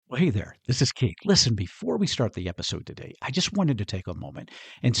Well, hey there, this is Keith. Listen, before we start the episode today, I just wanted to take a moment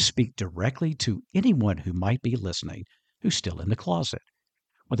and speak directly to anyone who might be listening who's still in the closet.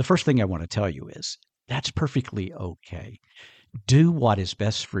 Well, the first thing I want to tell you is that's perfectly okay. Do what is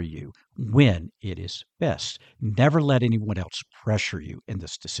best for you when it is best. Never let anyone else pressure you in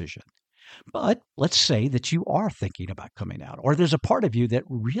this decision. But let's say that you are thinking about coming out, or there's a part of you that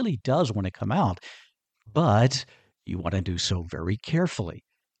really does want to come out, but you want to do so very carefully,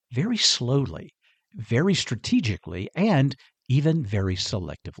 very slowly, very strategically, and even very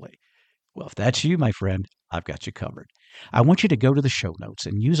selectively. Well, if that's you, my friend, I've got you covered. I want you to go to the show notes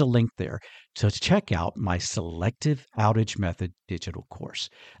and use a link there to check out my Selective Outage Method digital course.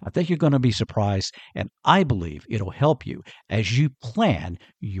 I think you're going to be surprised, and I believe it'll help you as you plan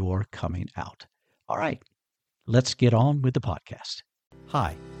your coming out. All right, let's get on with the podcast.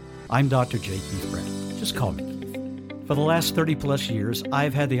 Hi, I'm Dr. J. Keith Bradley. Just call me Keith. For the last 30 plus years,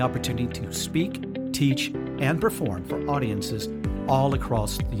 I've had the opportunity to speak, teach, and perform for audiences all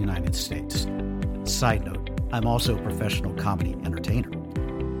across the United States. Side note, I'm also a professional comedy entertainer.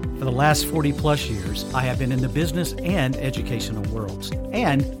 For the last 40 plus years, I have been in the business and educational worlds,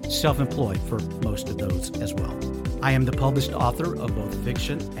 and self-employed for most of those as well. I am the published author of both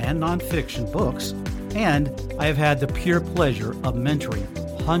fiction and nonfiction books, and I have had the pure pleasure of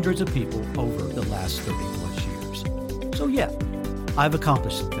mentoring hundreds of people over the last 30 plus years. So yeah, I've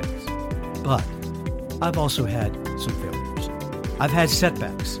accomplished some things, but I've also had some failures. I've had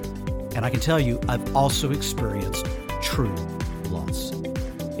setbacks, and I can tell you I've also experienced true loss.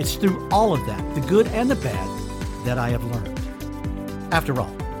 It's through all of that, the good and the bad, that I have learned. After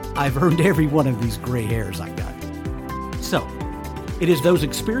all, I've earned every one of these gray hairs I got. So, it is those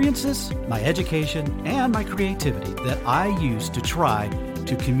experiences, my education, and my creativity that I use to try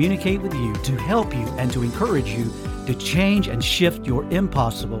to communicate with you, to help you, and to encourage you to change and shift your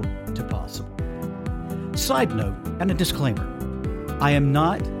impossible to possible. Side note and a disclaimer, I am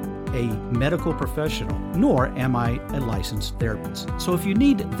not a medical professional, nor am I a licensed therapist. So if you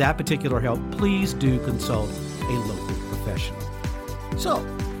need that particular help, please do consult a local professional. So,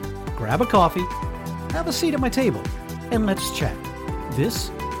 grab a coffee, have a seat at my table, and let's chat.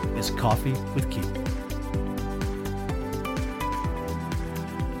 This is Coffee with Keith.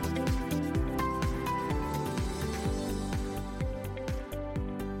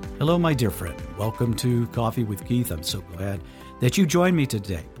 Hello, my dear friend. Welcome to Coffee with Keith. I'm so glad that you joined me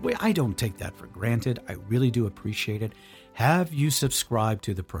today. Boy, I don't take that for granted. I really do appreciate it. Have you subscribed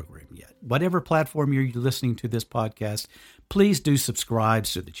to the program yet? Whatever platform you're listening to this podcast, please do subscribe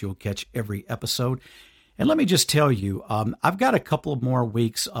so that you'll catch every episode. And let me just tell you, I've got a couple of more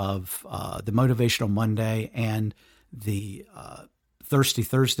weeks of the Motivational Monday and the Thirsty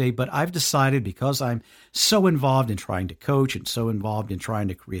Thursday, but I've decided, because I'm so involved in trying to coach and so involved in trying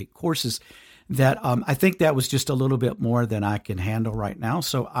to create courses, that I think that was just a little bit more than I can handle right now.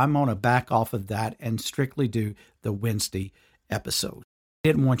 So I'm going to back off of that and strictly do the Wednesday episode. I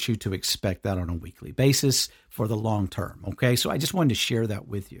didn't want you to expect that on a weekly basis for the long term, okay? So I just wanted to share that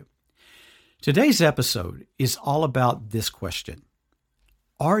with you. Today's episode is all about this question.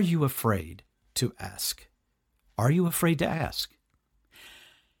 Are you afraid to ask? Are you afraid to ask?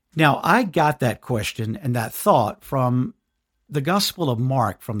 Now, I got that question and that thought from the Gospel of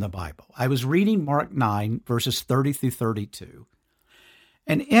Mark from the Bible. I was reading Mark 9, verses 30 through 32.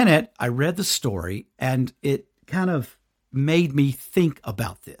 And in it, I read the story, and it kind of made me think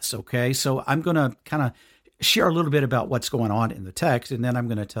about this, okay? So I'm going to kind of share a little bit about what's going on in the text, and then I'm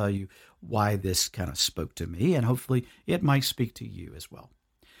going to tell you why this kind of spoke to me, and hopefully it might speak to you as well.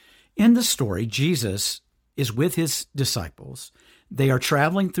 In the story, Jesus is with his disciples. They are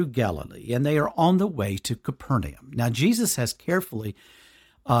traveling through Galilee, and they are on the way to Capernaum. Now, Jesus has carefully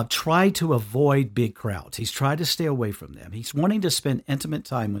tried to avoid big crowds. He's tried to stay away from them. He's wanting to spend intimate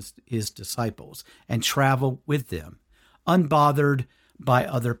time with his disciples and travel with them, unbothered by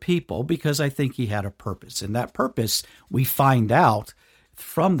other people, because I think he had a purpose. And that purpose, we find out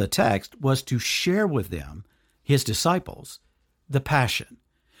from the text, was to share with them, his disciples, the passion,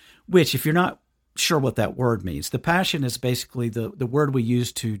 which, if you're not sure what that word means, the passion is basically the word we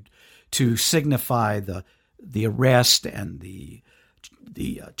use to signify the arrest and the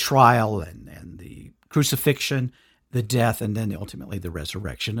trial and the crucifixion, the death, and then ultimately the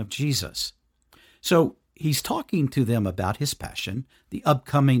resurrection of Jesus. So he's talking to them about his passion, the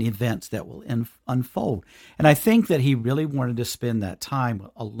upcoming events that will unfold. And I think that he really wanted to spend that time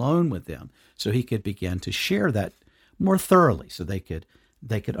alone with them so he could begin to share that more thoroughly, so they could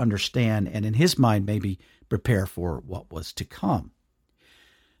understand, and in his mind, maybe prepare for what was to come.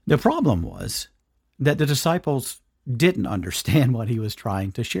 The problem was that the disciples didn't understand what he was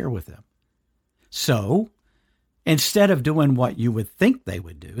trying to share with them. So instead of doing what you would think they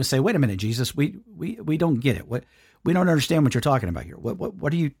would do, say, wait a minute, Jesus, we don't get it. We don't understand what you're talking about here.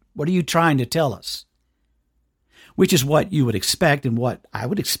 What are you trying to tell us? Which is what you would expect and what I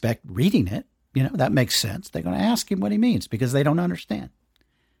would expect reading it. That makes sense. They're going to ask him what he means because they don't understand.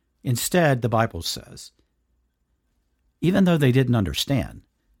 Instead, the Bible says, even though they didn't understand,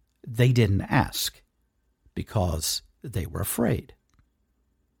 they didn't ask because they were afraid.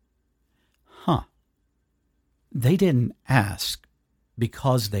 They didn't ask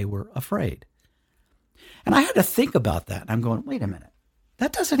because they were afraid. And I had to think about that. I'm going, wait a minute.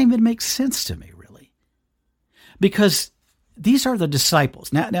 That doesn't even make sense to me, really. Because these are the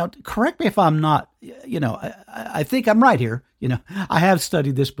disciples. Now, correct me if I'm not, I think I'm right here. I have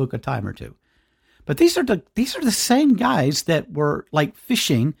studied this book a time or two. But these are the same guys that were like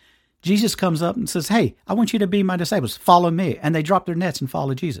fishing. Jesus comes up and says, hey, I want you to be my disciples. Follow me. And they drop their nets and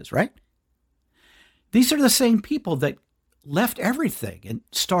follow Jesus, right? These are the same people that left everything and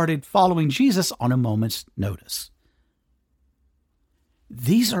started following Jesus on a moment's notice.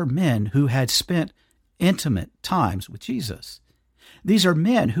 These are men who had spent intimate times with Jesus. These are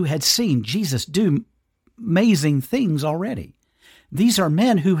men who had seen Jesus do amazing things already. These are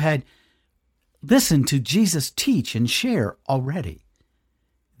men who had listened to Jesus teach and share already.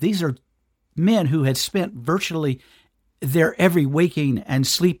 These are men who had spent virtually their every waking and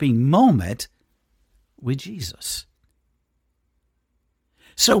sleeping moment with Jesus.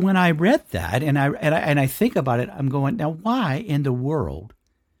 So when I read that and I think about it, I'm going, now why in the world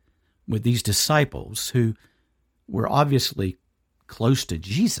would these disciples who were obviously close to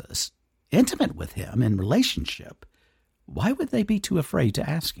Jesus, intimate with him in relationship, why would they be too afraid to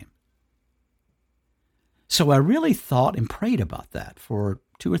ask him? So I really thought and prayed about that for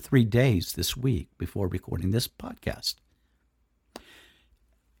 2 or 3 days this week before recording this podcast.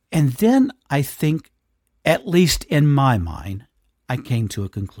 And then I think, at least in my mind, I came to a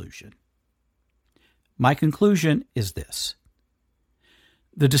conclusion. My conclusion is this.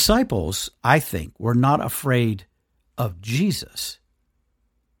 The disciples, I think, were not afraid of Jesus.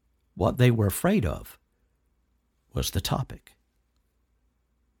 What they were afraid of was the topic.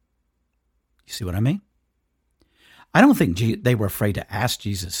 You see what I mean? I don't think they were afraid to ask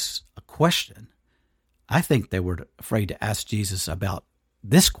Jesus a question. I think they were afraid to ask Jesus about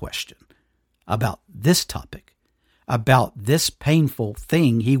this question, about this topic, about this painful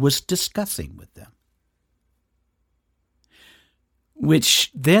thing he was discussing with them.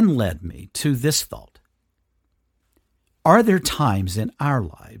 Which then led me to this thought. Are there times in our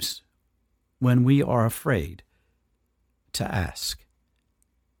lives when we are afraid to ask?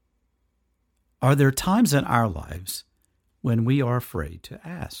 Are there times in our lives when we are afraid to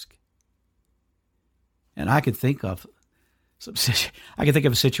ask? And I could think of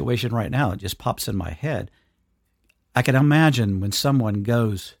a situation right now that just pops in my head. I can imagine when someone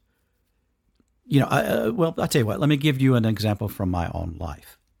goes, I'll tell you what, let me give you an example from my own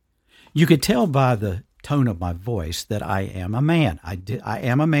life. You could tell by the tone of my voice that I am a man. I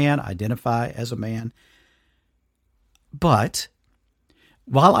am a man, identify as a man. But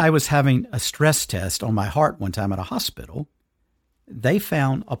while I was having a stress test on my heart one time at a hospital, they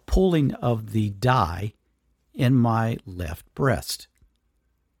found a pulling of the dye in my left breast.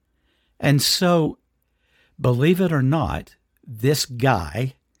 And so, believe it or not, this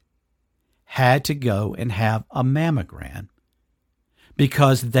guy had to go and have a mammogram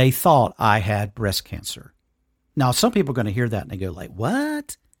because they thought I had breast cancer. Now, some people are going to hear that and they go like,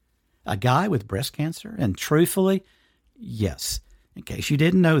 what? A guy with breast cancer? And truthfully, yes. In case you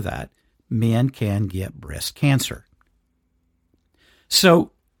didn't know that, men can get breast cancer.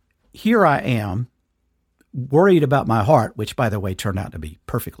 So here I am, worried about my heart, which, by the way, turned out to be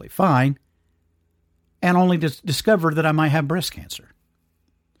perfectly fine, and only discovered that I might have breast cancer.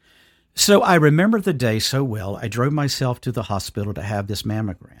 So I remember the day so well, I drove myself to the hospital to have this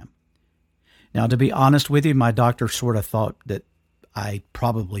mammogram. Now, to be honest with you, my doctor sort of thought that I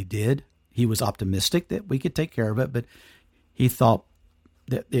probably did. He was optimistic that we could take care of it, but he thought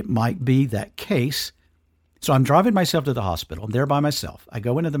that it might be that case. So I'm driving myself to the hospital. I'm there by myself. I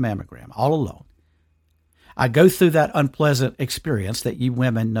go into the mammogram all alone. I go through that unpleasant experience that you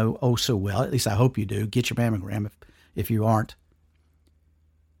women know oh so well. At least I hope you do. Get your mammogram if you aren't.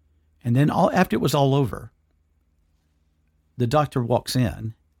 And then after it was all over, the doctor walks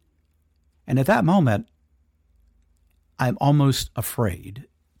in. And at that moment, I'm almost afraid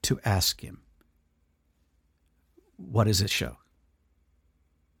to ask him, what does it show?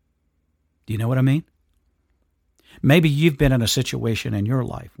 Do you know what I mean? Maybe you've been in a situation in your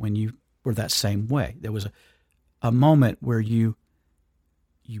life when you were that same way. There was a moment where you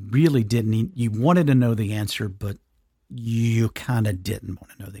really didn't, you wanted to know the answer, but you kind of didn't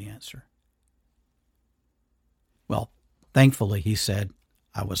want to know the answer? Well, thankfully, he said,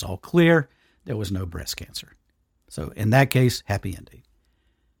 I was all clear. There was no breast cancer. So in that case, happy ending.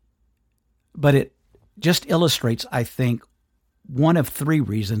 But it just illustrates, I think, one of three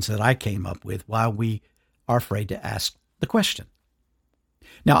reasons that I came up with why we are afraid to ask the question.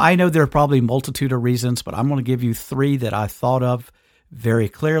 Now, I know there are probably a multitude of reasons, but I'm going to give you three that I thought of very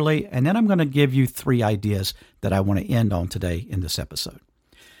clearly, and then I'm going to give you three ideas that I want to end on today in this episode.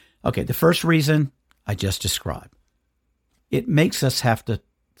 Okay, the first reason I just described. It makes us have to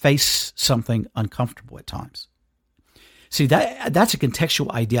face something uncomfortable at times. See, that's a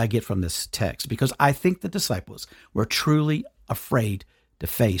contextual idea I get from this text, because I think the disciples were truly afraid to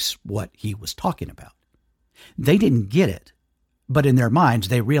face what he was talking about. They didn't get it, but in their minds,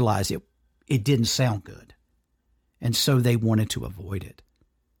 they realized it didn't sound good. And so they wanted to avoid it.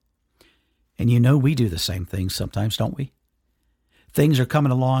 And we do the same thing sometimes, don't we? Things are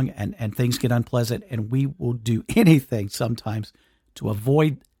coming along and things get unpleasant, and we will do anything sometimes to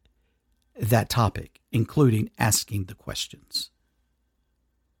avoid that topic, including asking the questions.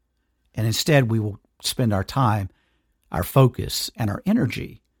 And instead, we will spend our time, our focus, and our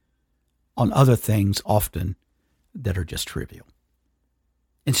energy on other things often that are just trivial.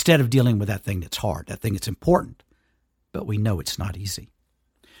 Instead of dealing with that thing that's hard, that thing that's important, but we know it's not easy.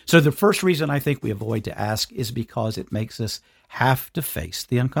 So the first reason I think we avoid to ask is because it makes us have to face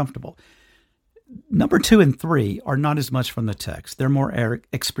the uncomfortable. Number 2 and 3 are not as much from the text. They're more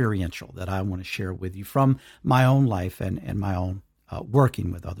experiential that I want to share with you from my own life and my own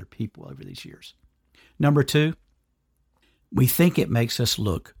working with other people over these years. Number 2, we think it makes us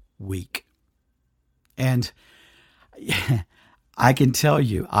look weak. And I can tell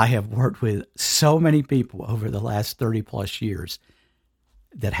you, I have worked with so many people over the last 30 plus years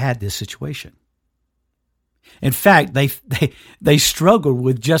that had this situation. In fact, they struggled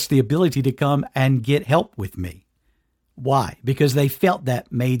with just the ability to come and get help with me. Why? Because they felt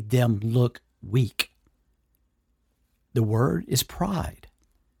that made them look weak. The word is pride.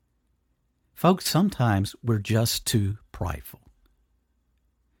 Folks, sometimes we're just too prideful.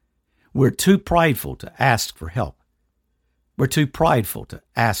 We're too prideful to ask for help. We're too prideful to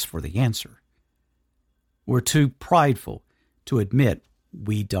ask for the answer. We're too prideful to admit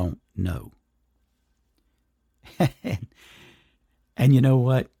we don't know. And you know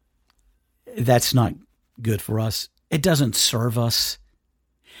what? That's not good for us. It doesn't serve us.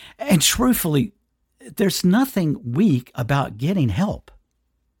 And truthfully, there's nothing weak about getting help.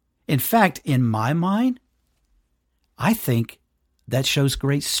 In fact, in my mind, I think that shows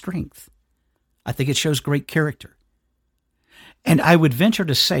great strength. I think it shows great character. And I would venture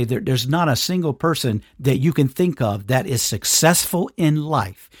to say that there's not a single person that you can think of that is successful in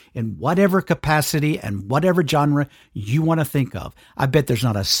life, in whatever capacity and whatever genre you want to think of. I bet there's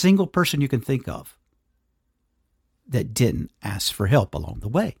not a single person you can think of that didn't ask for help along the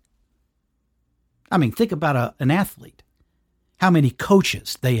way. I mean, think about an athlete. How many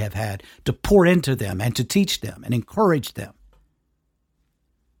coaches they have had to pour into them and to teach them and encourage them.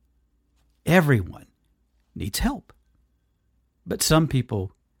 Everyone needs help. But some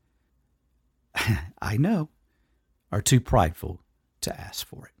people, I know, are too prideful to ask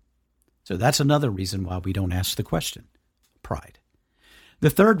for it. So that's another reason why we don't ask the question, pride. The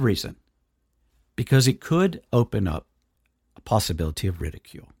third reason, because it could open up a possibility of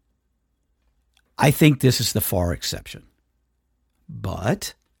ridicule. I think this is the far exception.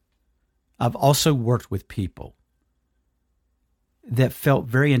 But I've also worked with people that felt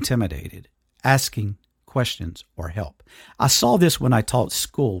very intimidated asking questions or help. I saw this when I taught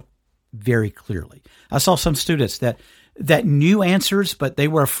school very clearly. I saw some students that knew answers, but they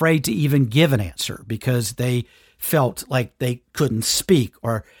were afraid to even give an answer because they felt like they couldn't speak,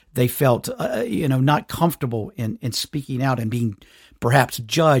 or they felt not comfortable in speaking out and being perhaps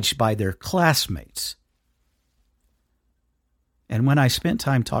judged by their classmates. And when I spent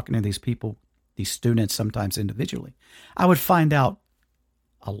time talking to these people, these students, sometimes individually, I would find out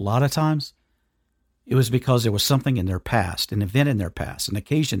a lot of times it was because there was something in their past, an event in their past, an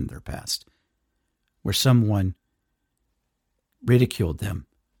occasion in their past, where someone ridiculed them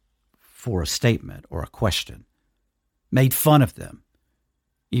for a statement or a question, made fun of them,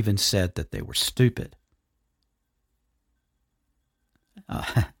 even said that they were stupid.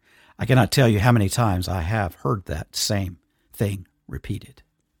 I cannot tell you how many times I have heard that same thing repeated.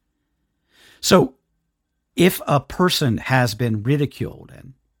 So if a person has been ridiculed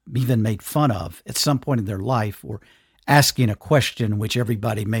and even made fun of at some point in their life, or asking a question which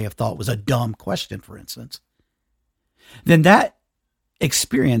everybody may have thought was a dumb question, for instance, then that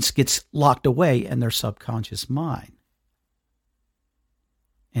experience gets locked away in their subconscious mind.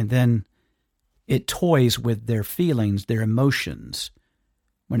 And then it toys with their feelings, their emotions,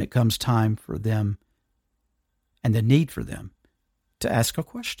 when it comes time for them and the need for them to ask a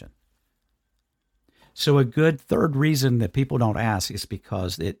question. So a good third reason that people don't ask is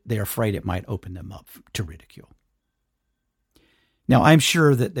because they're afraid it might open them up to ridicule. Now, I'm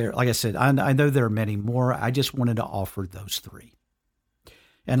sure that like I said, I know there are many more. I just wanted to offer those three.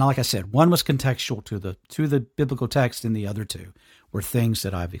 And like I said, one was contextual to the biblical text, and the other two were things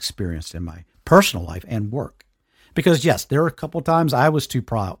that I've experienced in my personal life and work. Because yes, there are a couple times I was too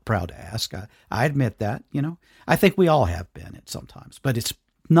proud to ask. I admit that, I think we all have been at sometimes, but it's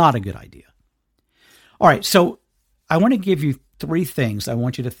not a good idea. All right, so I want to give you three things I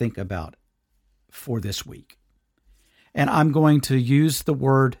want you to think about for this week. And I'm going to use the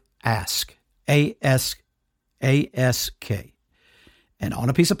word ask, A-S-K. And on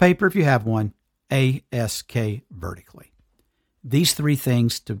a piece of paper, if you have one, A-S-K vertically. These three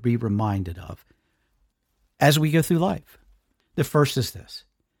things to be reminded of as we go through life. The first is this: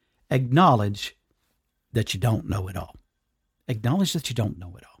 acknowledge that you don't know it all. Acknowledge that you don't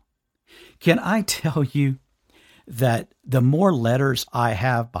know it all. Can I tell you that the more letters I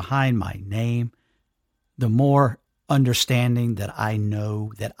have behind my name, the more understanding that I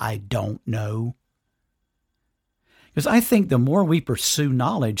know that I don't know? Because I think the more we pursue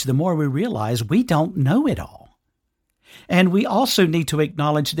knowledge, the more we realize we don't know it all. And we also need to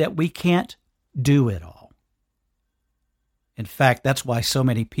acknowledge that we can't do it all. In fact, that's why so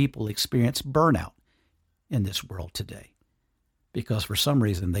many people experience burnout in this world today. Because for some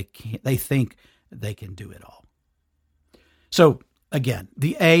reason they think they can do it all. So again,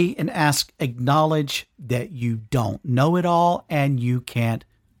 the A in ask, acknowledge that you don't know it all and you can't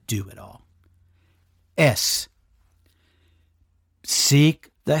do it all. S,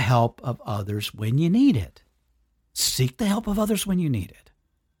 seek the help of others when you need it. Seek the help of others when you need it.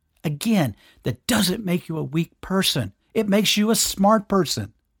 Again, that doesn't make you a weak person. It makes you a smart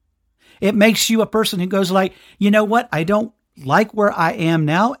person. It makes you a person who goes like, you know what? I don't like where I am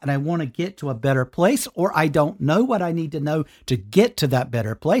now and I want to get to a better place, or I don't know what I need to know to get to that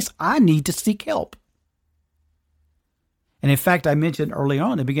better place. I need to seek help. And in fact, I mentioned early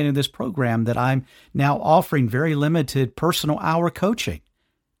on in the beginning of this program that I'm now offering very limited personal hour coaching.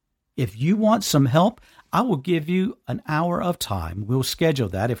 If you want some help, I will give you an hour of time. We'll schedule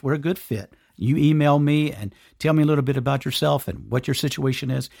that if we're a good fit. You email me and tell me a little bit about yourself and what your situation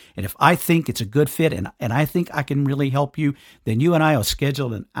is. And if I think it's a good fit and I think I can really help you, then you and I will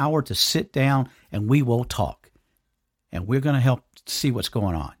schedule an hour to sit down and we will talk. And we're going to help see what's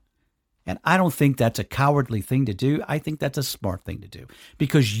going on. And I don't think that's a cowardly thing to do. I think that's a smart thing to do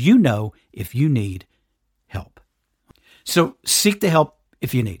because you know if you need help. So seek the help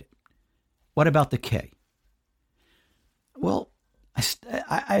if you need it. What about the K? Well,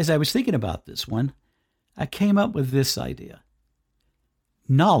 as I was thinking about this one, I came up with this idea.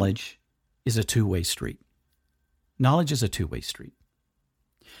 Knowledge is a two-way street. Knowledge is a two-way street.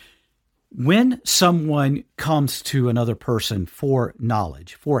 When someone comes to another person for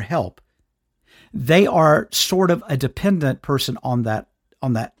knowledge, for help, they are sort of a dependent person on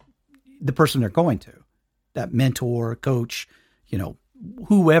the person they're going to, that mentor, coach,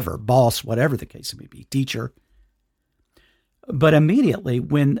 whoever, boss, whatever the case may be, teacher. But immediately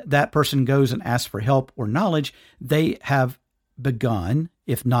when that person goes and asks for help or knowledge, they have begun,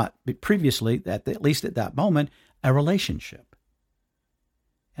 if not previously, at least at that moment, a relationship.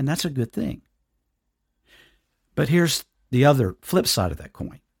 And that's a good thing. But here's the other flip side of that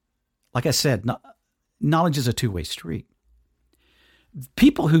coin. Like I said, knowledge is a two-way street.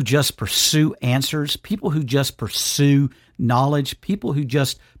 People who just pursue answers, people who just pursue knowledge, people who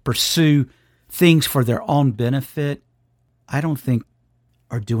just pursue things for their own benefit, I don't think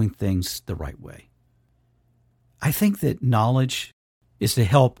are doing things the right way. I think that knowledge is to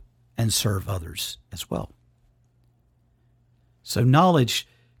help and serve others as well. So knowledge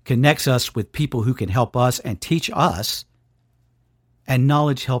connects us with people who can help us and teach us, and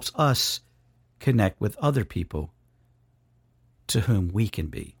knowledge helps us connect with other people to whom we can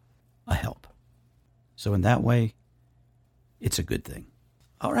be a help. So in that way, it's a good thing.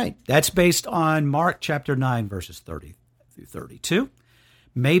 All right, that's based on Mark chapter 9, verses 30 through 32.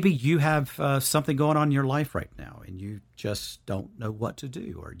 Maybe you have something going on in your life right now and you just don't know what to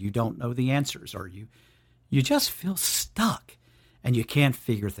do, or you don't know the answers, or you just feel stuck and you can't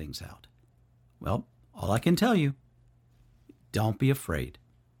figure things out. Well, all I can tell you, don't be afraid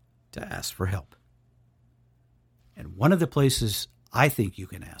to ask for help. And one of the places I think you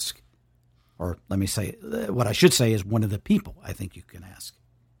can ask, or let me say, what I should say is one of the people I think you can ask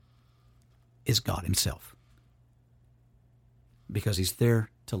is God himself. Because he's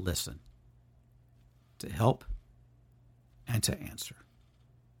there to listen, to help, and to answer.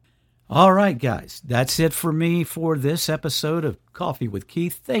 All right, guys, that's it for me for this episode of Coffee with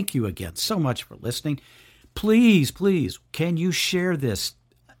Keith. Thank you again so much for listening. Please, can you share this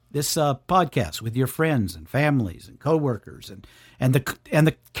podcast with your friends and families and coworkers and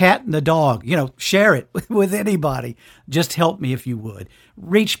the cat and the dog? Share it with anybody. Just help me if you would.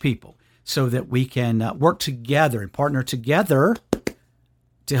 Reach people so that we can work together and partner together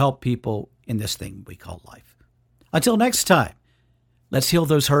to help people in this thing we call life. Until next time, let's heal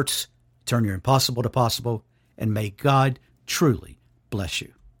those hurts, turn your impossible to possible, and may God truly bless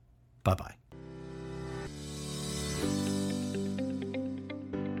you. Bye-bye.